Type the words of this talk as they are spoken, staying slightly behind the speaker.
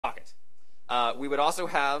We would also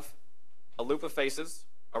have a loop of faces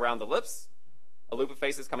around the lips, a loop of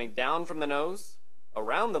faces coming down from the nose,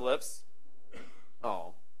 around the lips.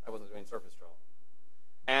 Oh, I wasn't doing surface draw.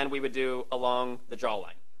 And we would do along the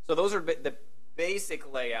jawline. So those are the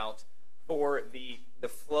basic layout for the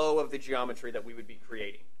flow of the geometry that we would be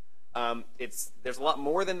creating. There's a lot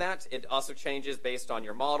more than that. It also changes based on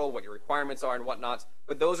your model, what your requirements are and whatnot,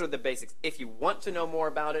 but those are the basics. If you want to know more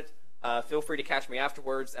about it, feel free to catch me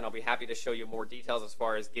afterwards, and I'll be happy to show you more details as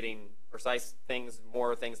far as getting precise things,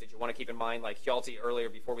 more things that you want to keep in mind. Like Hjalti earlier,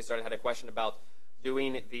 before we started, had a question about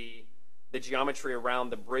doing the geometry around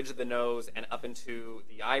the bridge of the nose and up into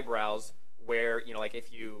the eyebrows, where, you know, like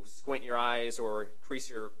if you squint your eyes or crease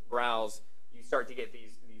your brows, you start to get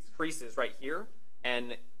these creases right here,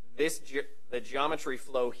 and the geometry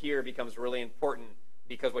flow here becomes really important,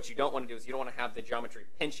 because what you don't want to do is you don't want to have the geometry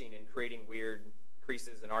pinching and creating weird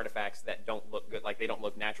creases and artifacts that don't look good, like they don't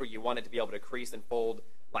look natural. You want it to be able to crease and fold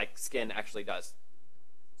like skin actually does.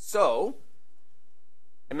 So,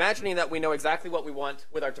 imagining that we know exactly what we want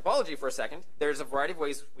with our topology for a second, there's a variety of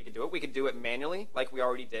ways we could do it. We could do it manually, like we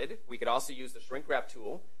already did. We could also use the shrink wrap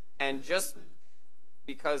tool. And just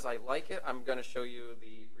because I like it, I'm going to show you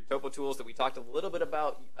the retopo tools that we talked a little bit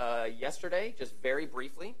about yesterday, just very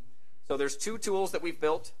briefly. So there's two tools that we've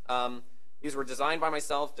built. These were designed by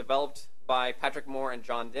myself, developed by Patrick Moore and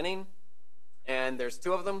John Dinning. And there's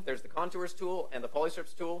two of them. There's the contours tool and the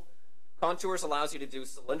polystrips tool. Contours allows you to do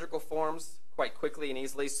cylindrical forms quite quickly and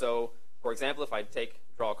easily. So, for example, if I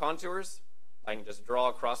draw contours, I can just draw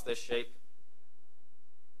across this shape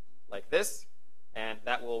like this, and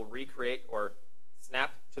that will recreate or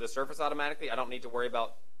snap to the surface automatically. I don't need to worry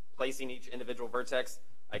about placing each individual vertex.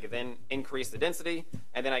 I can then increase the density,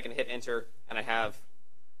 and then I can hit enter, and I have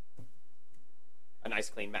a nice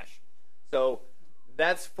clean mesh. So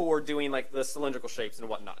that's for doing like the cylindrical shapes and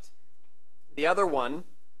whatnot. The other one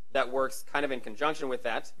that works kind of in conjunction with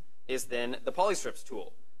that is then the polystrips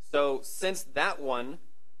tool. So since that one,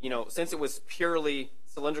 you know, since it was purely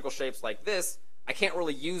cylindrical shapes like this, I can't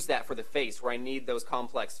really use that for the face where I need those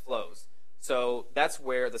complex flows. So that's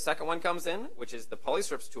where the second one comes in, which is the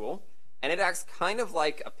polystrips tool. And it acts kind of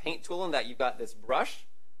like a paint tool in that you've got this brush.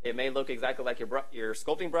 It may look exactly like your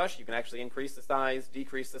sculpting brush. You can actually increase the size,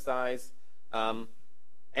 decrease the size. And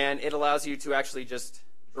it allows you to actually just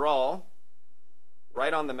draw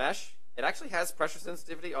right on the mesh. It actually has pressure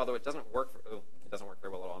sensitivity, although it doesn't work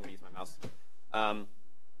very well at all. I'm going to use my mouse.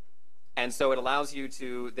 And so it allows you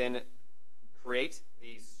to then create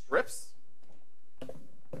these strips.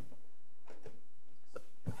 Still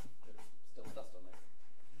dust on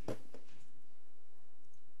there.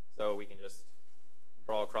 So we can just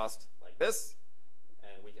draw across like this,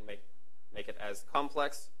 and we can make it as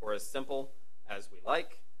complex or as simple as we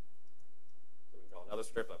like. So we can draw another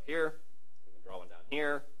strip up here. We can draw one down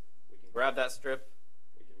here. We can grab that strip.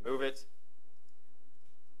 We can move it.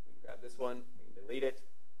 We can grab this one. We can delete it.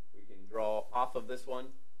 We can draw off of this one.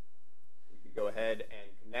 We can go ahead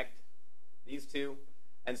and connect these two.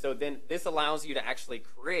 And so then this allows you to actually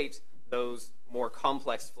create those more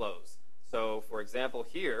complex flows. So for example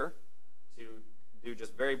here, to do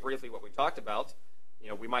just very briefly what we talked about, you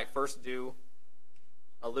know, we might first do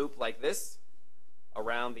a loop like this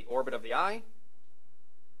around the orbit of the eye.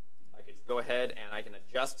 I could go ahead and I can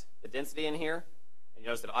adjust the density in here. And you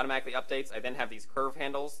notice it automatically updates. I then have these curve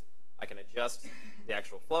handles. I can adjust the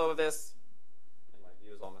actual flow of this. And my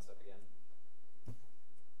view is all messed up again. I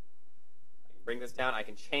can bring this down. I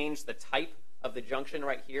can change the type of the junction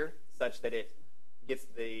right here such that it gets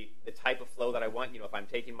the type of flow that I want. You know, if I'm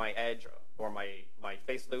taking my edge or my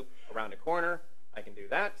face loop around a corner, I can do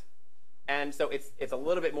that. And so it's a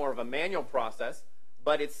little bit more of a manual process,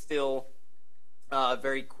 but it's still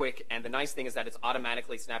very quick. And the nice thing is that it's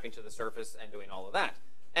automatically snapping to the surface and doing all of that.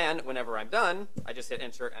 And whenever I'm done, I just hit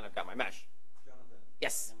insert and I've got my mesh. Jonathan,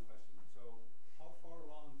 yes? one question. So how far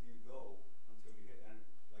along do you go until you hit end?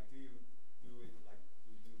 Like, do you do it like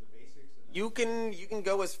you do the basics? And You can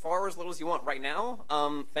go as far or as little as you want. Right now,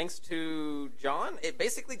 thanks to John, it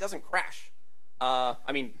basically doesn't crash. I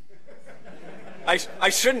mean, I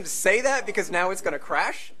shouldn't say that because now it's going to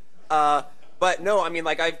crash. But no, I mean,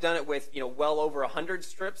 like I've done it with, you know, well over 100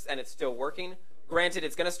 strips and it's still working. Granted,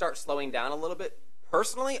 it's going to start slowing down a little bit.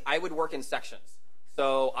 Personally, I would work in sections.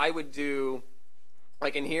 So I would do,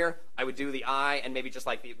 like in here, I would do the eye and maybe just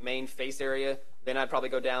like the main face area. Then I'd probably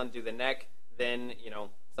go down, do the neck, then, you know,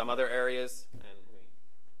 some other areas. And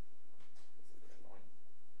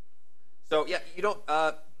so yeah, you don't,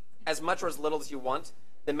 as much or as little as you want.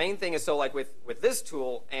 The main thing is, so like with this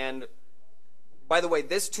tool, and by the way,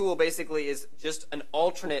 this tool basically is just an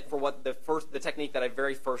alternate for what the technique that I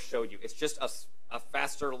very first showed you. It's just a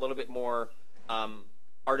faster, a little bit more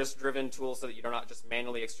artist-driven tool so that you're not just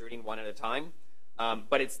manually extruding one at a time.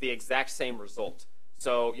 But it's the exact same result.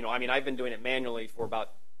 So, I mean, I've been doing it manually for about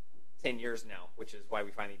 10 years now, which is why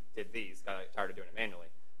we finally did these. Got tired of doing it manually.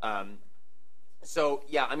 So,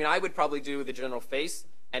 yeah, I mean, I would probably do the general face,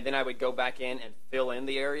 and then I would go back in and fill in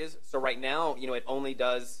the areas. So right now, it only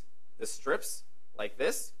does the strips like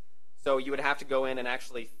this. So you would have to go in and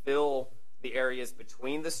actually fill the areas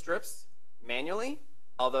between the strips manually.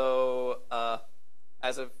 Although,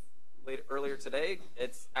 as of earlier today,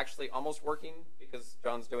 it's actually almost working because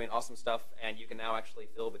John's doing awesome stuff, and you can now actually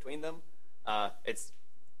fill between them.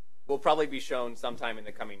 Will probably be shown sometime in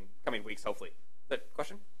the coming weeks, hopefully. Is that a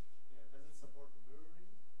question? Yeah, does it support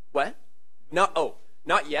mirroring? What? No,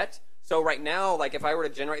 not yet. So right now, like if I were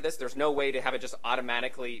to generate this, there's no way to have it just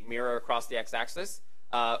automatically mirror across the x-axis.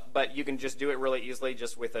 But you can just do it really easily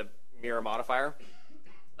just with a mirror modifier.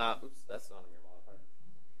 Oops, that's not a mirror modifier.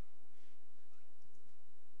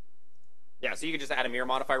 Yeah, so you can just add a mirror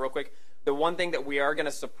modifier real quick. The one thing that we are going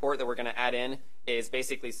to support that we're going to add in is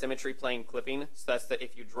basically symmetry plane clipping. So that's that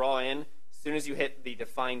if you draw in, as soon as you hit the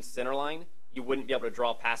defined center line, you wouldn't be able to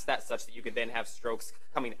draw past that such that you could then have strokes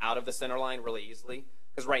coming out of the center line really easily.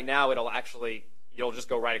 Because right now you'll just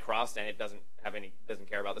go right across and it doesn't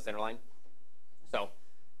care about the center line. So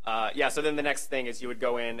yeah, so then the next thing is you would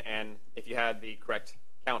go in and if you had the correct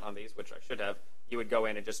count on these, which I should have, you would go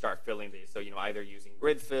in and just start filling these. So either using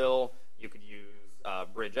grid fill, you could use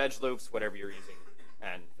bridge edge loops, whatever you're using,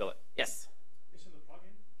 and fill it. Yes? Is it a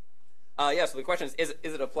plugin? Yeah, so the question is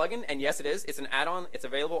it a plugin? And yes, it is. It's an add-on. It's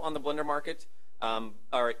available on the Blender market,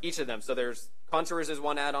 or each of them. So there's Contours is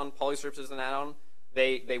one add-on, Polystrips is an add-on.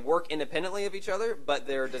 They work independently of each other, but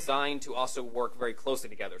they're designed to also work very closely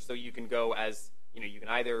together. So you can go as, you can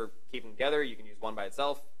either keep them together, you can use one by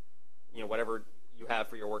itself, whatever you have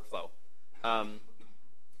for your workflow.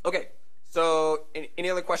 Okay, so any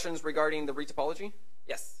other questions regarding the retopology?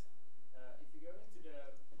 Yes? If you go into the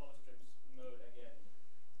polystrips mode again,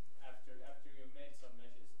 after you made some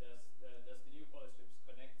meshes, does the new polystrips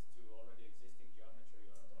connect to already existing geometry?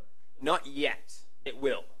 Or Not yet. It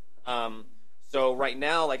will. So right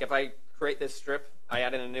now, like if I create this strip, I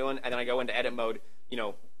add in a new one, and then I go into edit mode,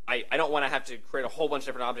 I don't want to have to create a whole bunch of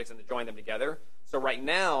different objects and to join them together. So right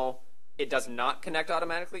now, it does not connect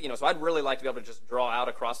automatically. So I'd really like to be able to just draw out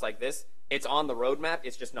across like this. It's on the roadmap.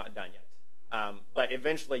 It's just not done yet. But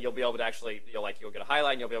eventually, you'll be able to actually, you'll get a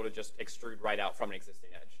highlight, and you'll be able to just extrude right out from an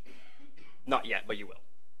existing edge. Not yet, but you will.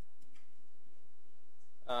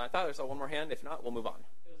 I thought I saw one more hand. If not, we'll move on.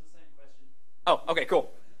 it was the same question. Oh, okay,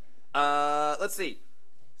 cool. Let's see.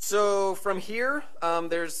 So from here,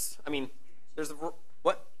 there's the,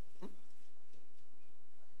 what?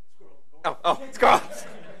 Oh, squirrel.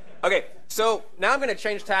 Okay, so now I'm going to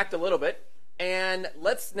change tact a little bit, and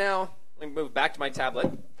let me move back to my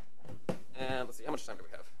tablet, and let's see, how much time do we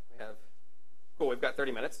have? Cool, we've got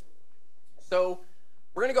 30 minutes. So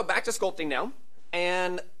we're going to go back to sculpting now,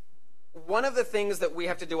 and one of the things that we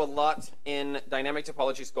have to do a lot in dynamic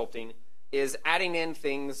topology sculpting is adding in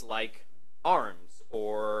things like arms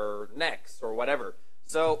or necks or whatever.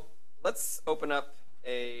 So let's open up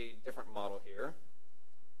a different model here.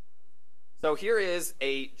 So here is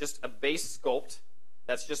just a base sculpt.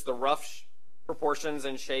 That's just the rough proportions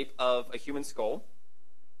and shape of a human skull.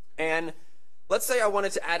 And let's say I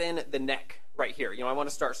wanted to add in the neck right here. I want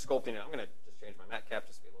to start sculpting it. I'm going to just change my mat cap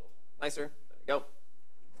just to be a little nicer. There we go.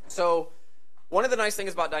 So one of the nice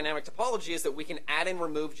things about dynamic topology is that we can add and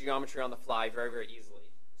remove geometry on the fly very, very easily.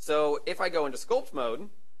 So if I go into sculpt mode,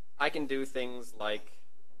 I can do things like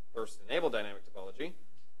first enable dynamic topology,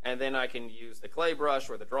 and then I can use the clay brush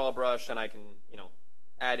or the draw brush, and I can,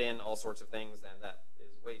 add in all sorts of things, and that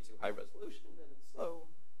is way too high resolution, and it's slow.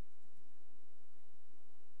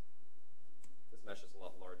 This mesh is a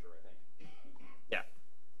lot larger, I think. Yeah.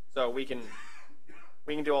 So we can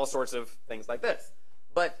do all sorts of things like this.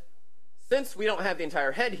 But since we don't have the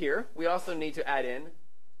entire head here, we also need to add in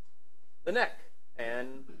the neck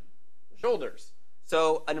and the shoulders.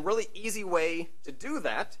 So a really easy way to do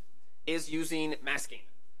that is using masking.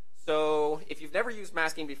 So if you've never used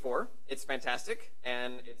masking before, it's fantastic,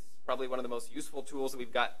 and it's probably one of the most useful tools that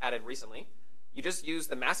we've got added recently. You just use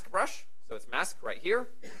the mask brush, so it's mask right here,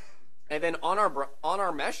 and then on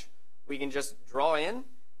our mesh, we can just draw in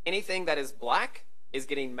anything that is black is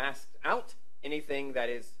getting masked out. Anything that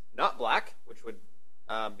is not black, which would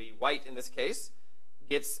be white in this case,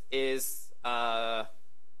 is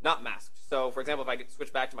not masked. So for example, if I could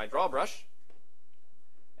switch back to my draw brush,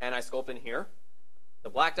 and I sculpt in here, The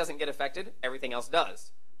black doesn't get affected, everything else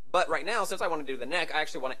does. But right now, since I want to do the neck, I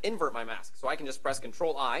actually want to invert my mask. So I can just press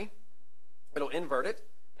Control-I, it'll invert it,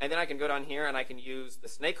 and then I can go down here and I can use the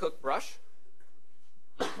snake hook brush,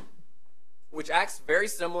 which acts very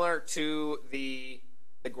similar to the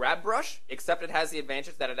grab brush, except it has the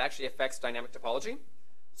advantage that it actually affects dynamic topology.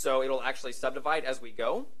 So it'll actually subdivide as we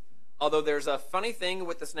go. Although there's a funny thing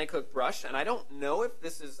with the snake hook brush, and I don't know if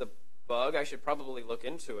this is a bug, I should probably look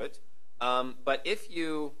into it. But if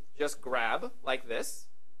you just grab like this,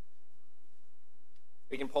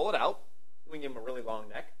 we can pull it out. We can give him a really long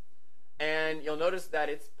neck. And you'll notice that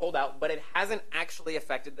it's pulled out, but it hasn't actually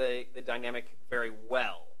affected the dynamic very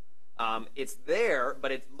well. It's there,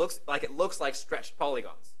 but it looks like stretched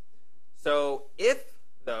polygons. So if,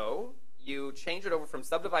 though, you change it over from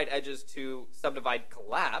subdivide edges to subdivide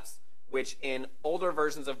collapse, which in older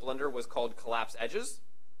versions of Blender was called collapse edges,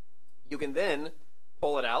 you can then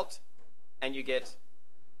pull it out, and you get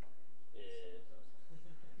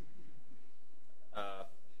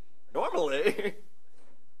normally.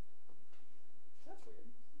 That's weird.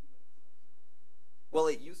 Well,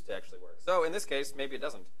 it used to actually work. So in this case, maybe it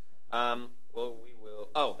doesn't. Well, we will.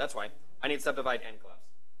 Oh, that's why. I need subdivide and collapse.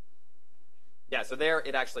 Yeah, so there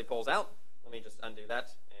it actually pulls out. Let me just undo that,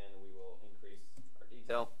 and we will increase our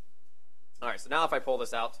detail. All right, so now if I pull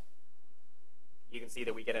this out, you can see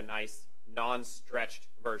that we get a nice non-stretched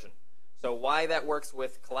version. So why that works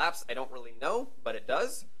with collapse, I don't really know, but it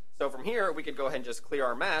does. So from here, we could go ahead and just clear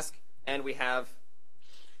our mask, and we have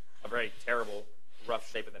a very terrible, rough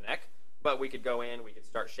shape of the neck. But we could go in, we could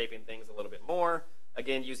start shaping things a little bit more.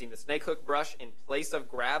 Again, using the snake hook brush in place of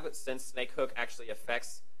grab, since snake hook actually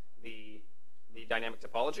affects the dynamic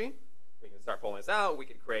topology. We can start pulling this out. We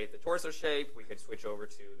could create the torso shape. We could switch over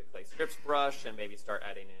to the clay strips brush and maybe start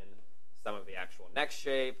adding in some of the actual neck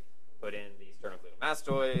shape. Put in the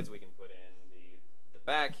sternocleidomastoids. We can put in the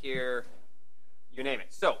back here. You name it.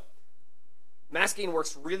 So masking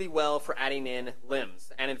works really well for adding in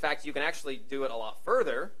limbs. And in fact, you can actually do it a lot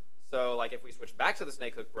further. So like if we switch back to the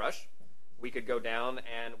snake hook brush, we could go down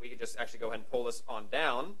and we could just actually go ahead and pull this on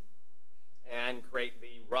down and create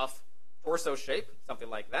the rough torso shape, something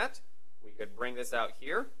like that. We could bring this out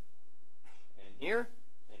here and here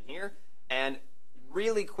and here. And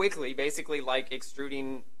really quickly, basically like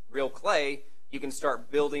extruding real clay, you can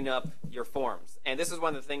start building up your forms. And this is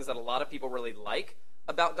one of the things that a lot of people really like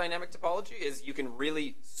about dynamic topology is you can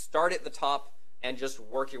really start at the top and just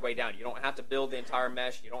work your way down. You don't have to build the entire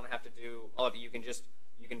mesh. You don't have to do all of it. You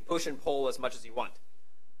can push and pull as much as you want.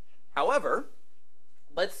 However,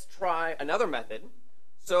 let's try another method.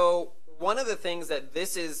 So one of the things that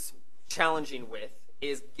this is challenging with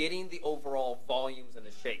is getting the overall volumes and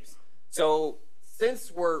the shapes. So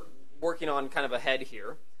since we're working on kind of a head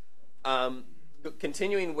here,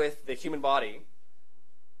 continuing with the human body,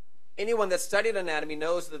 anyone that's studied anatomy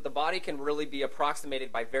knows that the body can really be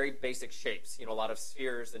approximated by very basic shapes, a lot of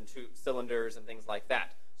spheres and cylinders and things like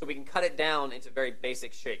that. So we can cut it down into very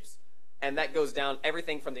basic shapes. And that goes down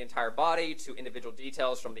everything from the entire body to individual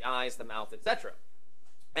details from the eyes, the mouth, etc.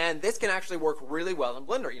 And this can actually work really well in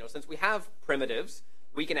Blender. Since we have primitives,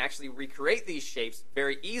 we can actually recreate these shapes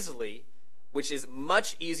very easily, which is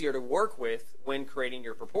much easier to work with when creating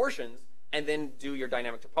your proportions and then do your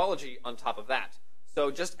dynamic topology on top of that. So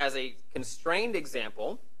just as a constrained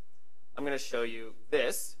example, I'm going to show you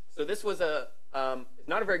this. So this was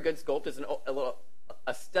not a very good sculpt. It's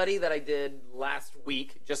a study that I did last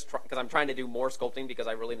week, just because I'm trying to do more sculpting because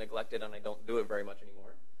I really neglect it and I don't do it very much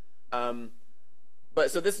anymore.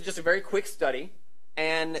 So this is just a very quick study,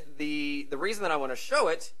 and the reason that I want to show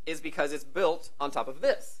it is because it's built on top of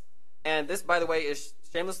this. And this, by the way, is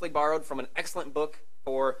shamelessly borrowed from an excellent book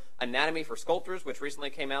for anatomy for sculptors, which recently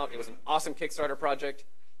came out. It was an awesome Kickstarter project.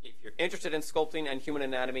 If you're interested in sculpting and human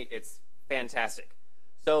anatomy, it's fantastic.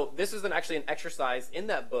 So this is actually an exercise in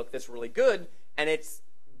that book that's really good, and it's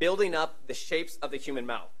building up the shapes of the human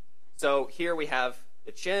mouth. So here we have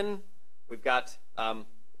the chin. We've got, I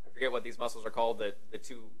forget what these muscles are called, the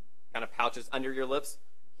two kind of pouches under your lips.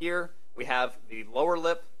 Here we have the lower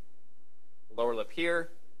lip here,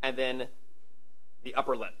 and then the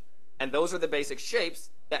upper lip. And those are the basic shapes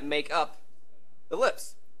that make up the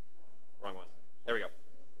lips. Wrong one. There we go.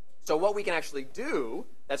 So what we can actually do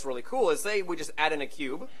that's really cool is say we just add in a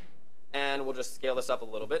cube, and we'll just scale this up a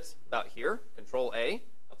little bit, about here. Control-A,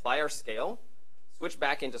 apply our scale, switch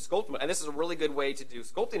back into sculpt mode. And this is a really good way to do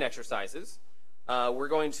sculpting exercises. We're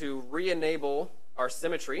going to re-enable our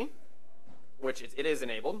symmetry, which it is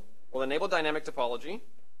enabled. We'll enable dynamic topology,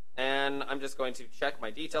 and I'm just going to check my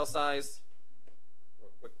detail size.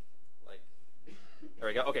 Real quick, there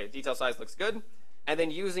we go. Okay, detail size looks good. And then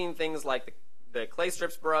using things like the clay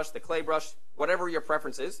strips brush, the clay brush, whatever your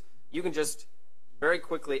preference is, you can just very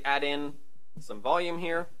quickly add in some volume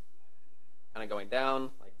here, kind of going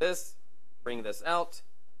down like this, bring this out,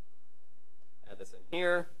 add this in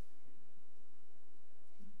here,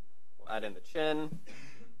 we'll add in the chin,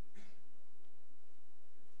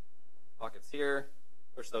 pockets here,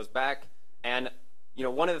 push those back, and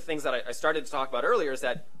one of the things that I started to talk about earlier is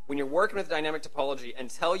that when you're working with dynamic topology,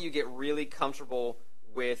 until you get really comfortable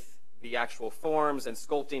with the actual forms and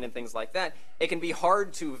sculpting and things like that, it can be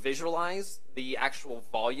hard to visualize the actual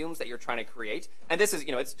volumes that you're trying to create. And this is,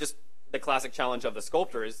 it's just the classic challenge of the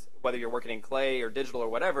sculptor is whether you're working in clay or digital or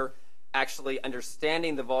whatever, actually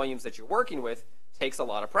understanding the volumes that you're working with takes a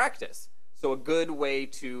lot of practice. So a good way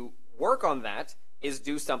to work on that is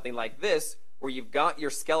do something like this, where you've got your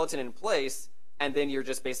skeleton in place, and then you're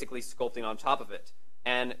just basically sculpting on top of it.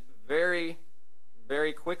 And very,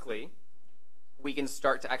 very quickly, we can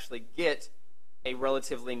start to actually get a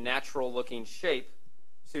relatively natural looking shape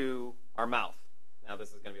to our mouth. Now this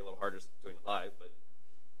is going to be a little harder doing it live, but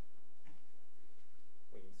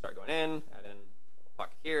we can start going in, add in a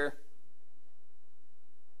pocket here.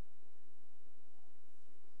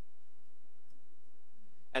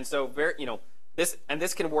 And so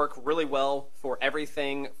this can work really well for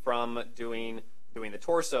everything from doing the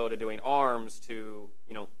torso to doing arms to,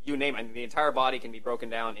 you name it. I mean, the entire body can be broken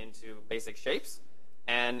down into basic shapes.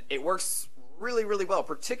 And it works really, really well,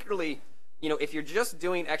 particularly, if you're just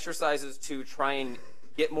doing exercises to try and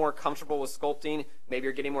get more comfortable with sculpting, maybe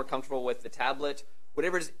you're getting more comfortable with the tablet,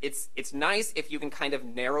 whatever it is, it's nice if you can kind of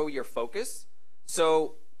narrow your focus.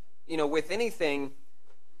 So, with anything,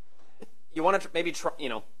 you want to maybe try,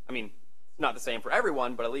 it's not the same for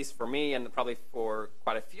everyone, but at least for me and probably for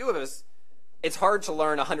quite a few of us, it's hard to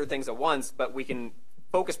learn 100 things at once, but we can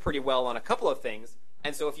focus pretty well on a couple of things.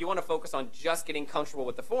 And so if you want to focus on just getting comfortable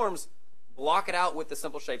with the forms, block it out with the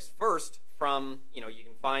simple shapes first from, you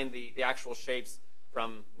can find the actual shapes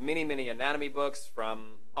from many, many anatomy books,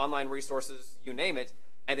 from online resources, you name it,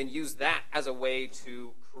 and then use that as a way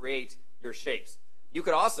to create your shapes. You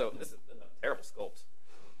could also, this is a terrible sculpt.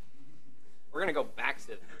 We're going to go back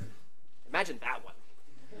to, imagine that one.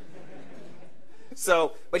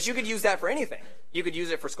 So, but you could use that for anything. You could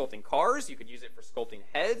use it for sculpting cars. You could use it for sculpting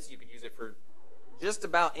heads. You could use it for just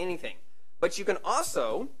about anything. But you can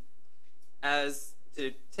also, as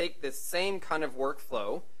to take the same kind of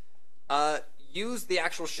workflow, use the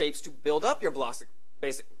actual shapes to build up your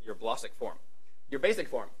basic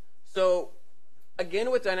form. So,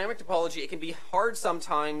 again, with dynamic topology, it can be hard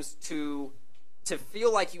sometimes to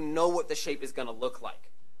feel like you know what the shape is going to look like.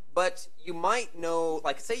 But you might know,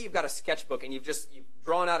 like say you've got a sketchbook and you've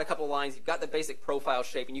drawn out a couple of lines, you've got the basic profile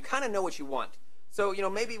shape, and you kind of know what you want. So,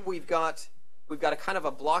 maybe we've got a kind of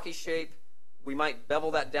a blocky shape. We might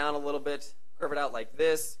bevel that down a little bit, curve it out like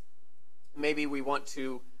this. Maybe we want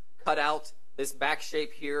to cut out this back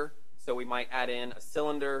shape here, so we might add in a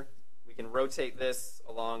cylinder. We can rotate this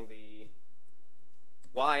along the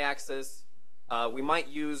y-axis. We might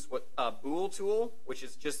use a bool tool, which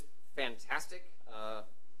is just fantastic. If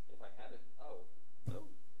I have it, do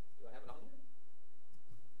I have it on here?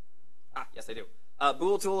 Ah, yes, I do.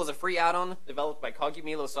 Bool tool is a free add-on developed by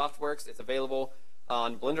Cogumilo Softworks. It's available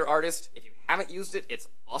on Blender Artist. If you haven't used it, it's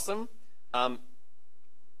awesome.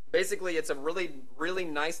 Basically, it's a really, really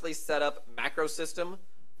nicely set up macro system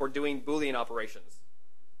for doing Boolean operations.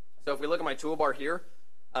 So if we look at my toolbar here,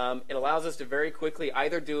 it allows us to very quickly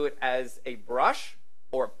either do it as a brush,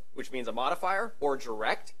 which means a modifier, or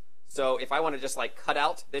direct. So if I want to just like cut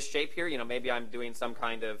out this shape here, maybe I'm doing some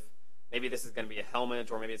kind of, maybe this is going to be a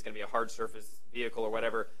helmet, or maybe it's going to be a hard surface vehicle or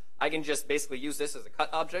whatever, I can just basically use this as a cut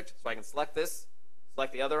object. So I can select this,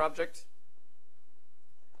 select the other object,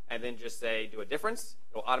 and then just say do a difference.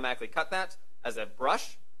 It'll automatically cut that as a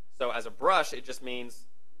brush. So as a brush, it just means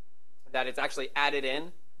that it's actually added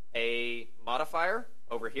in a modifier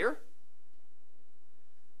over here,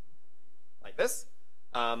 like this.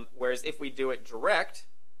 Whereas if we do it direct,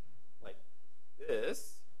 like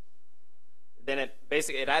this, then it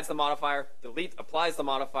adds the modifier, applies the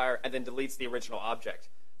modifier, and then deletes the original object.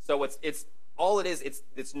 So it's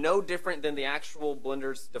no different than the actual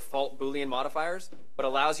Blender's default Boolean modifiers, but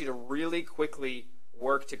allows you to really quickly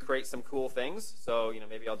work to create some cool things. So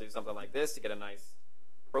maybe I'll do something like this to get a nice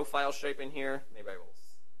profile shape in here. Maybe I'll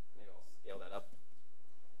scale that up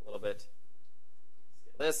a little bit.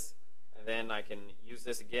 Scale this, and then I can use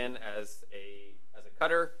this again as a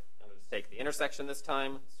cutter. I'm going to take the intersection this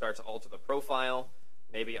time, start to alter the profile.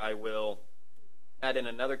 Maybe I will add in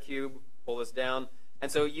another cube, pull this down,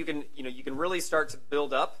 and so you can really start to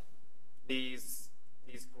build up these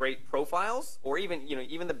great profiles, or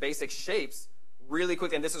even the basic shapes really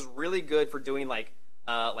quickly, and this is really good for doing like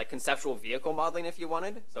conceptual vehicle modeling if you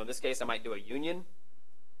wanted. So in this case, I might do a union.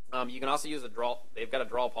 You can also use a draw. They've got a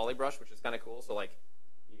draw poly brush, which is kind of cool. So like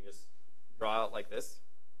you can just draw out like this,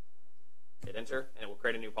 hit enter, and it will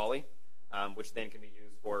create a new poly, which then can be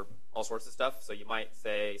used for all sorts of stuff. So you might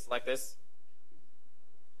say select this.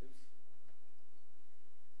 Oops.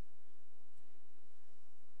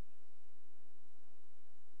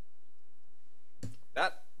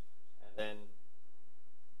 That, and then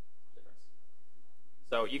difference.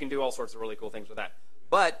 So you can do all sorts of really cool things with that.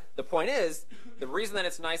 But the point is, the reason that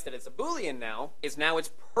it's nice that it's a Boolean now is now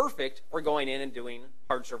it's perfect for going in and doing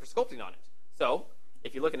hard surface sculpting on it. So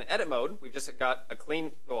if you look in edit mode, we've just got a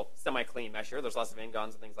clean, well, semi-clean mesh here. There's lots of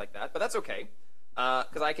ingons and things like that, but that's okay.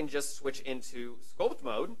 Because I can just switch into sculpt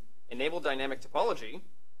mode, enable dynamic topology,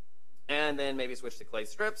 and then maybe switch to clay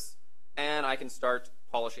strips, and I can start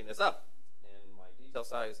polishing this up. And my detail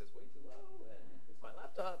size is way too low, and it's my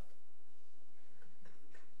laptop.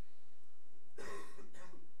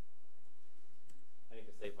 I need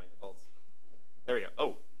to save my defaults. There we go.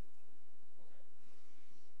 Oh.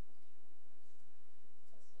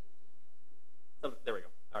 So, there we go.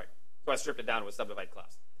 All right. So I stripped it down with subdivide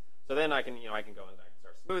class. So then I can, I can go and I can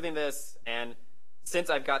start smoothing this. And since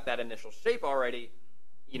I've got that initial shape already,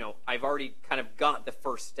 I've already kind of got the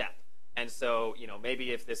first step. And so,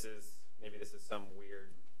 maybe if this is, some weird,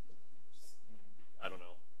 I don't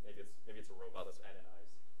know, maybe it's a robot that's adding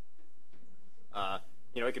eyes.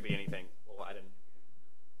 It could be anything. We'll add in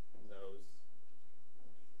nose.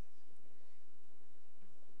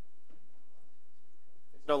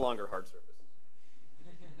 It's no longer hard surface.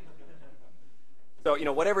 So,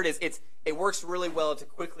 whatever it is, it works really well to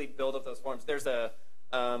quickly build up those forms. There's a,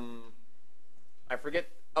 I forget,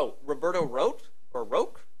 Roberto Roque,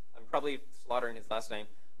 I'm probably slaughtering his last name.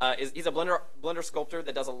 He's a Blender sculptor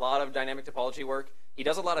that does a lot of dynamic topology work. He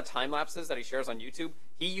does a lot of time lapses that he shares on YouTube.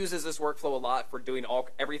 He uses this workflow a lot for doing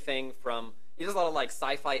everything from, he does a lot of like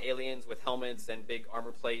sci-fi aliens with helmets and big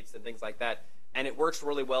armor plates and things like that. And it works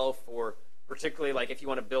really well for particularly like if you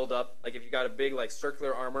want to build up, like if you got a big like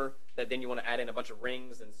circular armor that then you want to add in a bunch of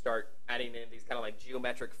rings and start adding in these kind of like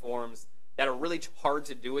geometric forms that are really hard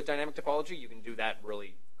to do with dynamic topology, you can do that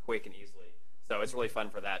really quick and easily. So it's really fun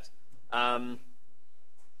for that.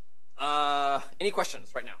 Any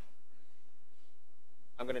questions right now?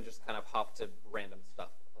 I'm going to just kind of hop to random stuff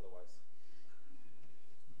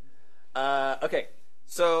otherwise. Okay,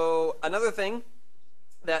 so another thing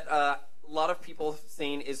that a lot of people have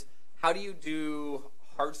seen is how do you do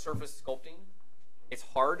hard surface sculpting? It's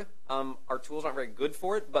hard. Our tools aren't very good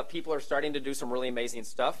for it, but people are starting to do some really amazing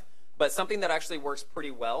stuff. But something that actually works pretty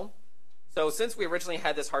well. So since we originally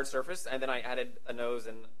had this hard surface, and then I added a nose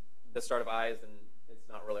and the start of eyes, and it's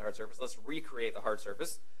not really a hard surface, let's recreate the hard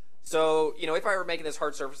surface. So, if I were making this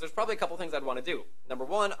hard surface, there's probably a couple things I'd want to do. Number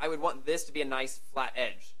one, I would want this to be a nice flat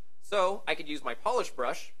edge. So I could use my polish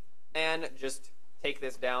brush and just take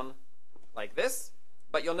this down like this.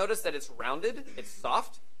 But you'll notice that it's rounded, it's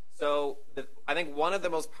soft. So I think one of the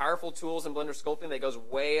most powerful tools in Blender sculpting that goes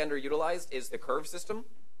way underutilized is the curve system.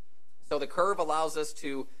 So the curve allows us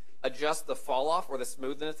to adjust the fall off or the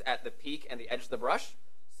smoothness at the peak and the edge of the brush.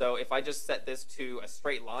 So if I just set this to a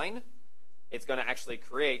straight line, it's going to actually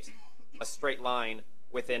create a straight line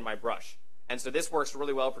within my brush. And so this works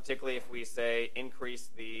really well, particularly if we say increase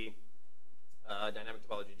the dynamic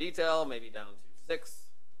topology detail, maybe down to 6.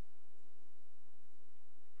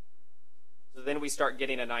 So then we start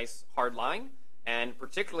getting a nice hard line. And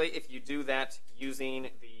particularly if you do that using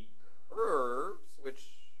the curves, which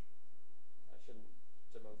I shouldn't,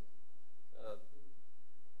 let's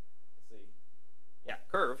see. Yeah,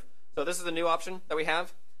 curve. So this is a new option that we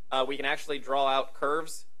have. We can actually draw out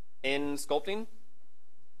curves in sculpting.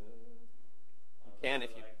 You can if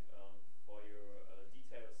you... for your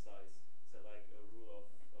detail size, is there like a rule of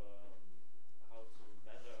how to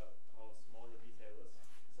measure how small the detail is?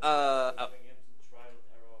 Going into trial and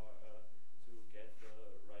error to get the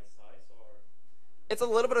right size, or? It's a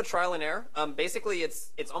little bit of trial and error. Basically,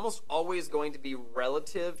 it's almost always going to be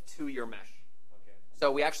relative to your mesh. Okay.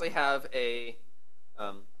 So we actually have a...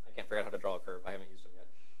 I can't figure out how to draw a curve. I haven't used them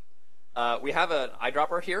yet. We have an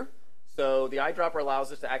eyedropper here. So the eyedropper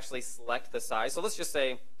allows us to actually select the size. So let's just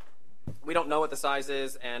say we don't know what the size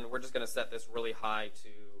is, and we're just going to set this really high to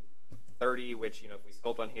 30, which, if we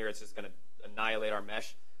sculpt on here, it's just going to annihilate our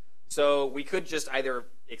mesh. So we could just either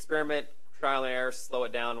experiment, trial and error, slow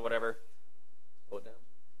it down, whatever. Slow it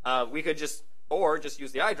down. We could just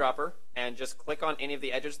use the eyedropper and just click on any of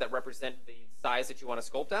the edges that represent the size that you want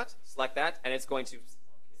to sculpt at, select that, and it's going to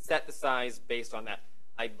set the size based on that.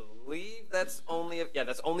 I believe that's only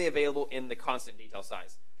available in the constant detail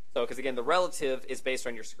size. So, because again, the relative is based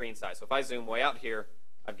on your screen size. So if I zoom way out here,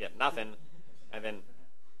 I'd get nothing, and then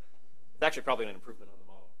it's actually probably an improvement on the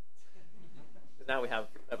model. Because now we have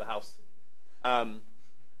a house.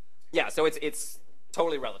 Yeah, so it's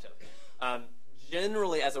totally relative.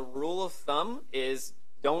 Generally, as a rule of thumb, is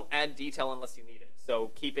don't add detail unless you need it.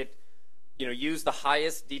 So keep it, use the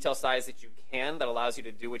highest detail size that you can that allows you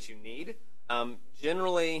to do what you need.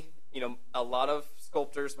 Generally, a lot of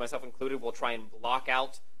sculptors, myself included, will try and block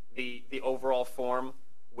out the overall form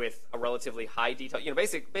with a relatively high detail.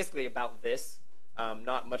 Basically about this,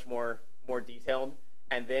 not much more detailed.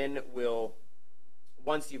 And then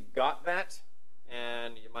once you've got that,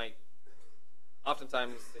 and you might,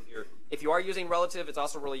 oftentimes, if you are using relative, it's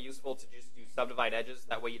also really useful to just do subdivide edges.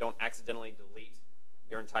 That way you don't accidentally delete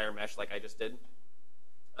your entire mesh like I just did.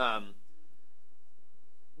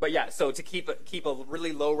 But yeah, so to keep a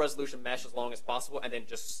really low resolution mesh as long as possible, and then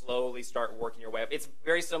just slowly start working your way up. It's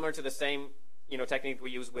very similar to the same technique we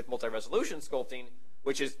use with multi-resolution sculpting,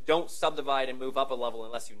 which is don't subdivide and move up a level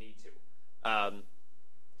unless you need to.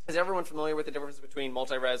 Is everyone familiar with the difference between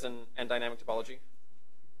multi-res and dynamic topology?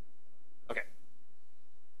 Okay.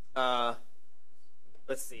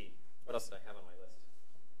 Let's see. What else did I have on my list?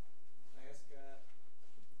 Can I ask?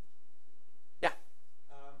 Yeah.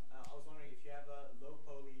 I was wondering if you have a low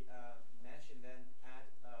poly mesh and then add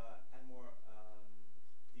more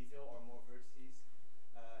detail or more vertices.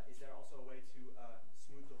 Is there also a way to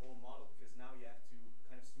smooth the whole model? Because now you have to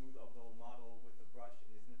kind of smooth over the whole model with a brush,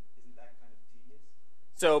 and isn't that kind of tedious?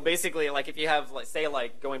 So basically, like if you have, say,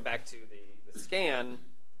 going back to the scan,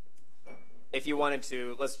 if you wanted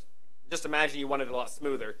to, let's just imagine you wanted it a lot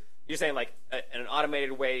smoother. You're saying like an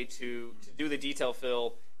automated way to do the detail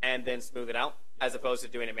fill and then smooth it out, as opposed to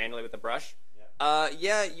doing it manually with the brush.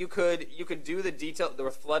 Yeah, you could do the detail,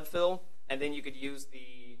 the flood fill, and then you could use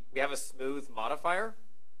we have a smooth modifier.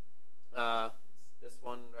 This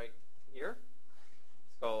one right here.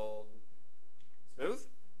 It's called smooth.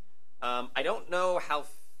 I don't know how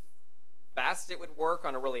fast it would work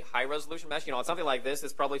on a really high resolution mesh. On something like this,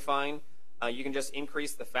 it's probably fine. You can just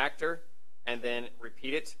increase the factor and then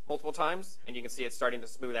repeat it multiple times, and you can see it starting to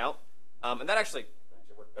smooth out. And that actually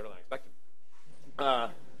worked better than I expected.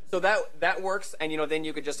 So that works, and then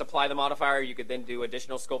you could just apply the modifier. You could then do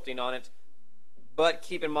additional sculpting on it. But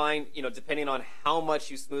keep in mind, depending on how much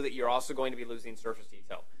you smooth it, you're also going to be losing surface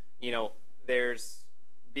detail.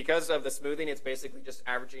 Because of the smoothing, it's basically just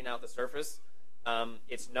averaging out the surface.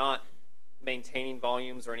 It's not maintaining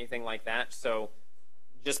volumes or anything like that. So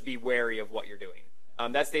just be wary of what you're doing.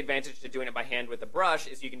 That's the advantage to doing it by hand with the brush,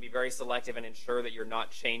 is you can be very selective and ensure that you're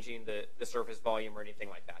not changing the surface volume or anything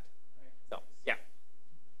like that. Right. So, yeah.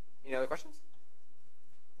 Any other questions?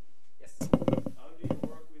 Yes? How do you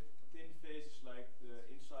work with thin faces, like the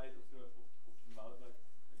inside of the mouth, like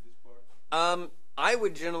this part? I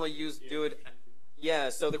would generally do it. Yeah,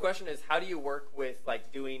 so the question is, how do you work with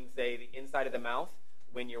doing, say, the inside of the mouth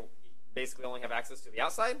when you basically only have access to the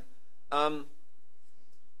outside?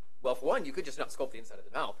 Well, for one, you could just not sculpt the inside of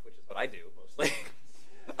the mouth, which is what I do mostly.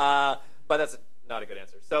 But that's not a good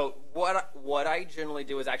answer. So what I generally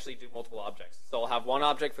do is actually do multiple objects. So I'll have one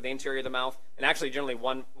object for the interior of the mouth, and actually generally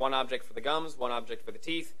one object for the gums, one object for the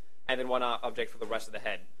teeth, and then one object for the rest of the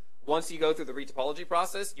head. Once you go through the retopology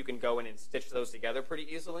process, you can go in and stitch those together pretty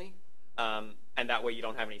easily. And that way you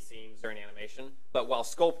don't have any seams or any animation. But while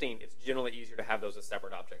sculpting, it's generally easier to have those as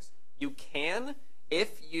separate objects. You can,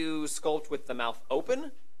 if you sculpt with the mouth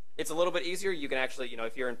open, it's a little bit easier. You can actually,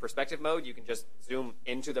 if you're in perspective mode, you can just zoom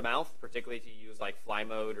into the mouth, particularly if you use fly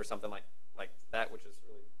mode or something like that, which is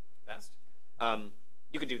really fast.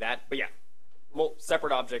 You could do that. But yeah,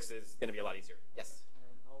 separate objects is going to be a lot easier. Yes?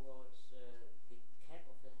 How about the cap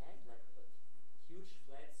of the head, like huge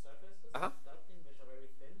flat surfaces, sculpting, which are very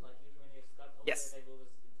thin, like usually when you sculpt over Yes. there, they will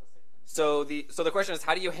just intersect. So the question is,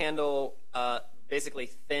 how do you handle basically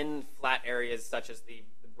thin, flat areas such as the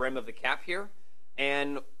brim of the cap here?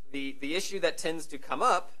 And the issue that tends to come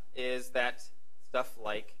up is that stuff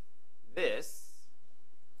like this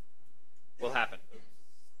will happen.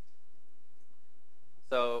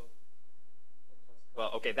 So,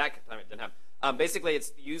 well, okay, that time it didn't happen. Basically,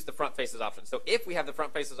 it's use the front faces option. So if we have the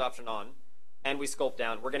front faces option on and we sculpt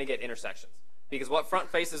down, we're going to get intersections. Because what front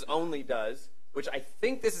faces only does, which I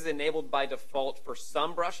think this is enabled by default for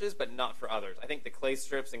some brushes, but not for others. I think the clay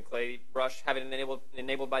strips and clay brush have it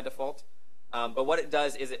enabled by default. But what it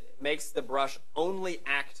does is it makes the brush only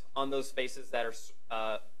act on those faces that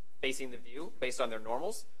are facing the view based on their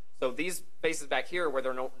normals. So these faces back here where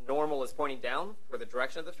their normal is pointing down, for the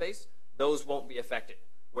direction of the face, those won't be affected.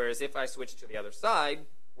 Whereas if I switch to the other side,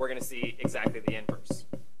 we're going to see exactly the inverse.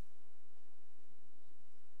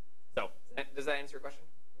 So, does that answer your question?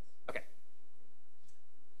 Okay.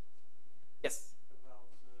 Yes? About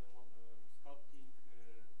sculpting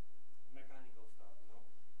mechanical stuff, you know?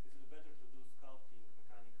 Is it better to do sculpting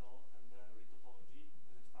mechanical and then retopology?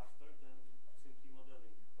 Is it faster than simply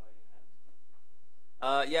modeling by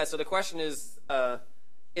hand? Yeah, so the question is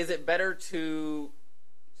it better to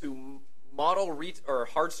model or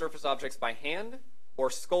hard surface objects by hand or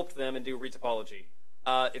sculpt them and do retopology?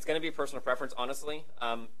 It's going to be personal preference, honestly.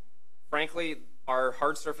 Frankly, our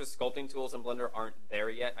hard surface sculpting tools in Blender aren't there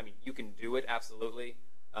yet. I mean, you can do it, absolutely.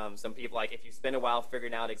 Some people, like, if you spend a while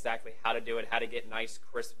figuring out exactly how to do it, how to get nice,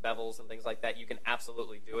 crisp bevels and things like that, you can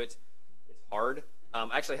absolutely do it. It's hard. I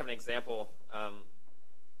actually have an example. Here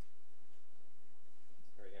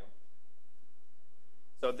we go.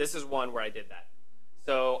 So this is one where I did that.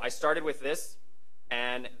 So I started with this,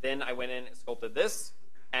 and then I went in and sculpted this,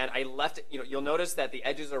 and I left it. You'll notice that the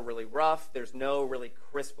edges are really rough. There's no really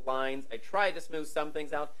crisp lines. I tried to smooth some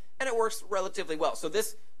things out, and it works relatively well. So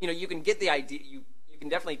this, you can get the idea. You can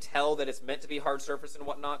definitely tell that it's meant to be hard surface and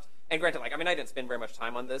whatnot. And granted, like, I mean, I didn't spend very much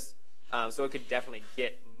time on this, so it could definitely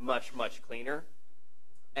get much, much cleaner.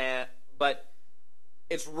 But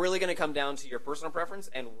it's really going to come down to your personal preference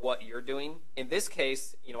and what you're doing. In this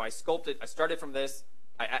case, I started from this.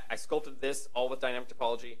 I sculpted this all with dynamic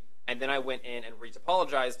topology, and then I went in and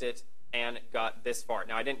retopologized it and got this far.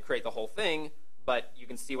 Now, I didn't create the whole thing, but you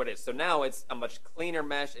can see what it is. So now it's a much cleaner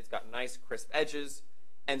mesh. It's got nice, crisp edges.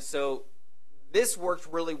 And so this worked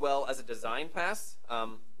really well as a design pass.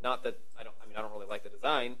 Not that I don't really like the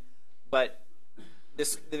design, but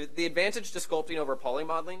the advantage to sculpting over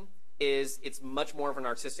polymodeling is it's much more of an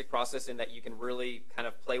artistic process in that you can really kind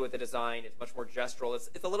of play with the design. It's much more gestural.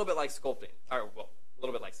 It's a little bit like sculpting, or well, a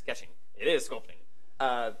little bit like sketching. It is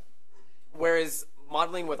sculpting. Whereas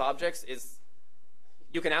modeling with objects is,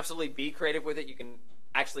 you can absolutely be creative with it. You can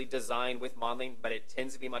actually design with modeling, but it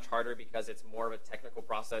tends to be much harder because it's more of a technical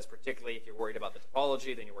process, particularly if you're worried about the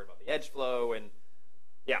topology, then you're worried about the edge flow, and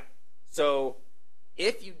yeah. So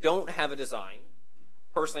if you don't have a design,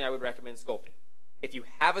 personally I would recommend sculpting. If you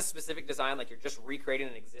have a specific design, like you're just recreating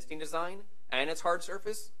an existing design and it's hard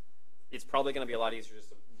surface, it's probably going to be a lot easier just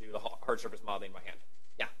to do the hard surface modeling by hand.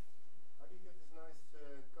 Yeah? How do you get this nice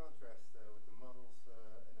contrast with the models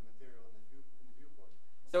and the material in the viewport?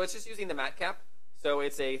 So it's just using the matte cap. So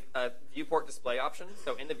it's a viewport display option.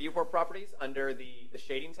 So in the viewport properties, under the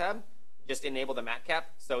shading tab, just enable the matte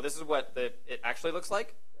cap. So this is what it actually looks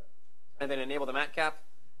like. And then enable the matte cap.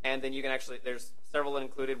 And then you can actually, there's several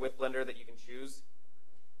included with Blender that you can choose.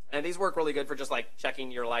 And these work really good for just like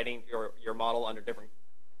checking your lighting, your model under different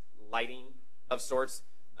lighting of sorts.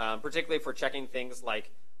 Particularly for checking things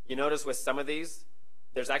like, you notice with some of these,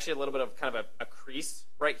 there's actually a little bit of kind of a crease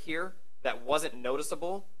right here that wasn't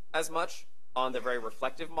noticeable as much on the very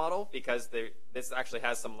reflective model because this actually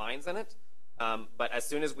has some lines in it. But as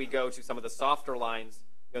soon as we go to some of the softer lines,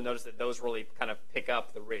 you'll notice that those really kind of pick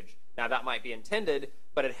up the ridge. Now that might be intended,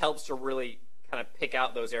 but it helps to really kind of pick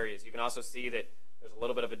out those areas. You can also see that there's a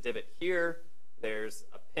little bit of a divot here. There's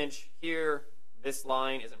a pinch here. This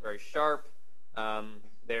line isn't very sharp.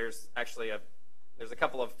 There's actually there's a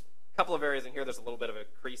couple of areas in here. There's a little bit of a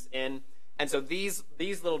crease in. And so these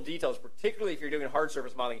little details, particularly if you're doing hard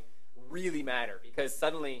surface modeling, really matter because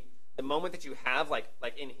suddenly the moment that you have like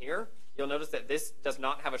in here, you'll notice that this does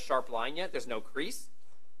not have a sharp line yet. There's no crease.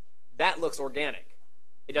 That looks organic.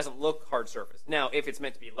 It doesn't look hard surface. Now, if it's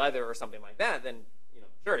meant to be leather or something like that, then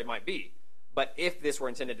sure, it might be. But if this were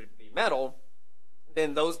intended to be metal,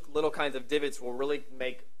 then those little kinds of divots will really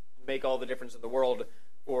make all the difference in the world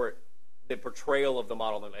for the portrayal of the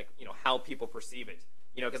model and how people perceive it.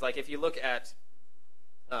 Because like if you look at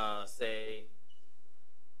say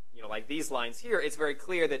like these lines here, it's very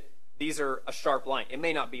clear that these are a sharp line. It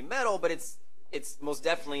may not be metal, but it's most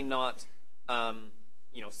definitely not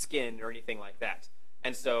skin or anything like that.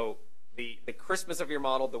 And so the crispness of your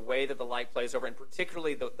model, the way that the light plays over, and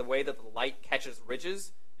particularly the way that the light catches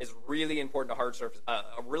ridges is really important to hard surface. A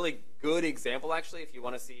really good example, actually, if you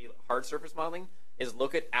want to see hard surface modeling, is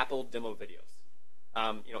look at Apple demo videos.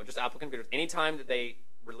 Just Apple computers. Anytime that they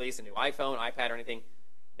release a new iPhone, iPad, or anything,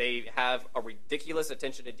 they have a ridiculous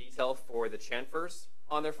attention to detail for the chamfers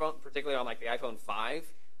on their phone, particularly on like the iPhone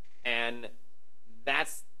 5, and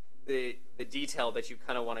that's the detail that you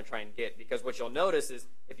kind of want to try and get, because what you'll notice is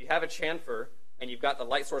if you have a chamfer and you've got the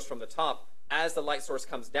light source from the top, as the light source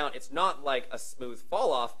comes down, it's not like a smooth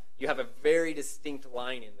fall off. You have a very distinct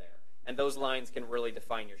line in there, and those lines can really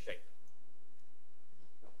define your shape.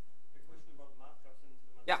 A question about matte caps and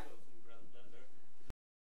the Yeah. materials.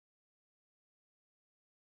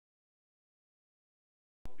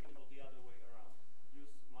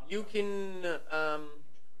 You can,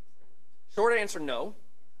 short answer, no.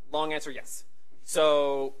 Long answer, yes.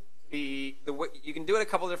 So the way, you can do it a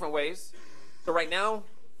couple different ways. So right now,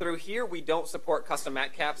 through here, we don't support custom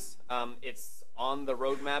mat caps. It's on the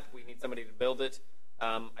roadmap. We need somebody to build it.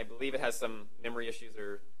 I believe it has some memory issues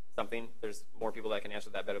or something. There's more people that can answer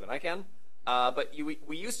that better than I can. But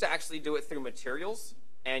we used to actually do it through materials,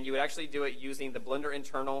 and you would actually do it using the Blender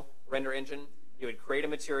internal render engine. You would create a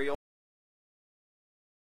material,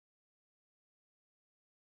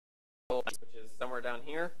 which is somewhere down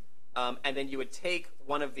here, and then you would take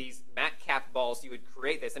one of these mat cap balls. You would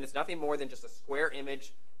create this, and it's nothing more than just a square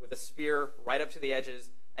image with a sphere right up to the edges,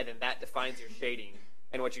 and then that defines your shading.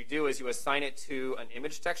 And what you do is you assign it to an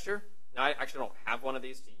image texture. Now, I actually don't have one of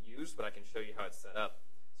these to use, but I can show you how it's set up.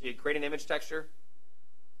 So you'd create an image texture.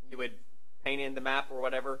 You would paint in the map or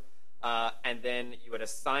whatever, and then you would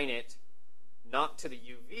assign it not to the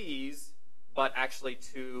UVs, but actually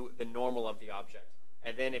to the normal of the object.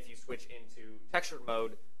 And then if you switch into texture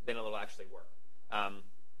mode, then it'll actually work. I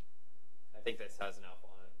think this has an alpha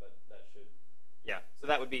on it, but that should, yeah. So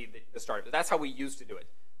that would be the start. But that's how we used to do it.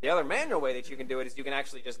 The other manual way that you can do it is you can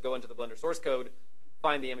actually just go into the Blender source code,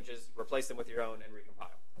 find the images, replace them with your own, and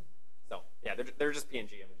recompile. So yeah, they're just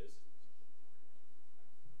PNG images.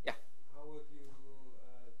 Yeah. How would you do?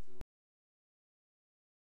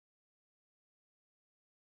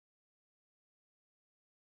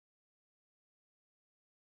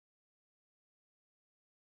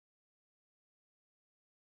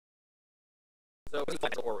 So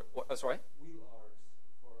or sorry. Wheel arts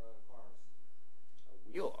for cars.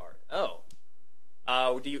 Wheel art. Oh.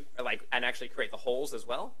 Do you like and actually create the holes as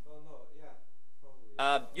well? Well, no, yeah,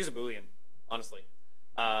 probably. Use a Boolean, honestly.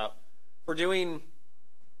 For doing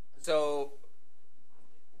so,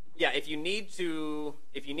 yeah. If you need to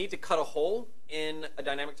cut a hole in a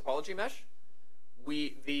dynamic topology mesh,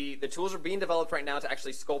 the tools are being developed right now to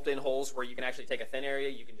actually sculpt in holes where you can actually take a thin area,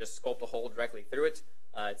 you can just sculpt a hole directly through it.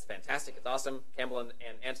 It's fantastic. It's awesome. Campbell and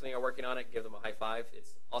Anthony are working on it. Give them a high five.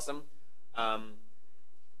 It's awesome.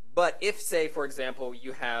 But if, say, for example,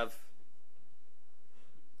 you've got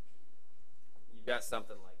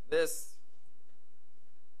something like this.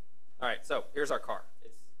 All right, so here's our car.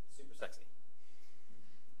 It's super sexy.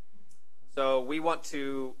 So we want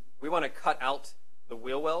to cut out the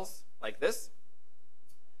wheel wells like this.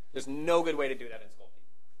 There's no good way to do that in sculpting,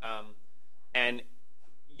 and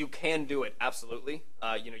you can do it absolutely.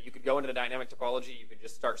 You could go into the dynamic topology. You could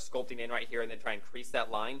just start sculpting in right here and then try and crease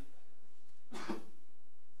that line.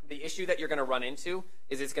 The issue that you're going to run into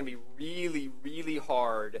is it's going to be really, really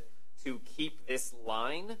hard to keep this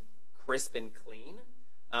line crisp and clean.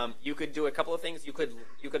 You could do a couple of things. You could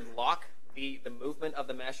lock the movement of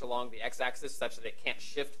the mesh along the x-axis such that it can't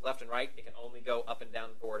shift left and right. It can only go up and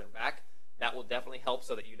down, forward and back. That will definitely help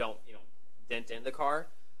so that you don't dent in the car.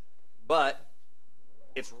 But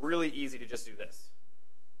it's really easy to just do this.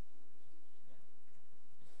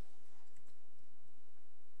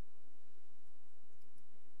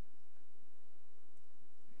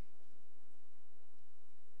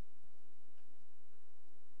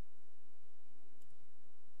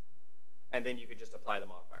 And then you could just apply the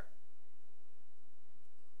modifier.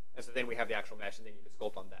 And so then we have the actual mesh, and then you could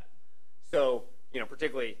sculpt on that. So,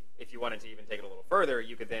 particularly if you wanted to even take it a little further,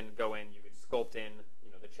 you could then go in, you could sculpt in,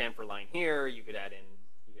 the chamfer line here. You could add in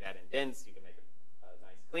dents. You could make a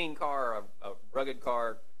nice clean car, a rugged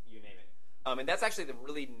car, you name it. And that's actually the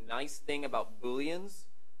really nice thing about Booleans,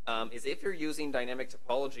 is if you're using dynamic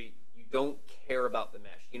topology, you don't care about the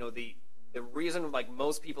mesh. The reason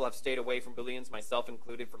most people have stayed away from Booleans, myself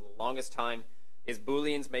included, for the longest time, is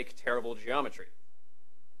Booleans make terrible geometry,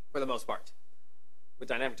 for the most part. With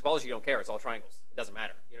dynamic topology, you don't care. It's all triangles. It doesn't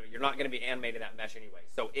matter. You're not going to be animating that mesh anyway.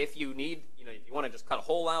 So if you need, if you want to just cut a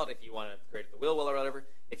hole out, if you want to create the wheel well or whatever,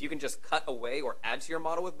 if you can just cut away or add to your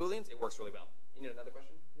model with Booleans, it works really well. You need another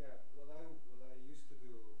question?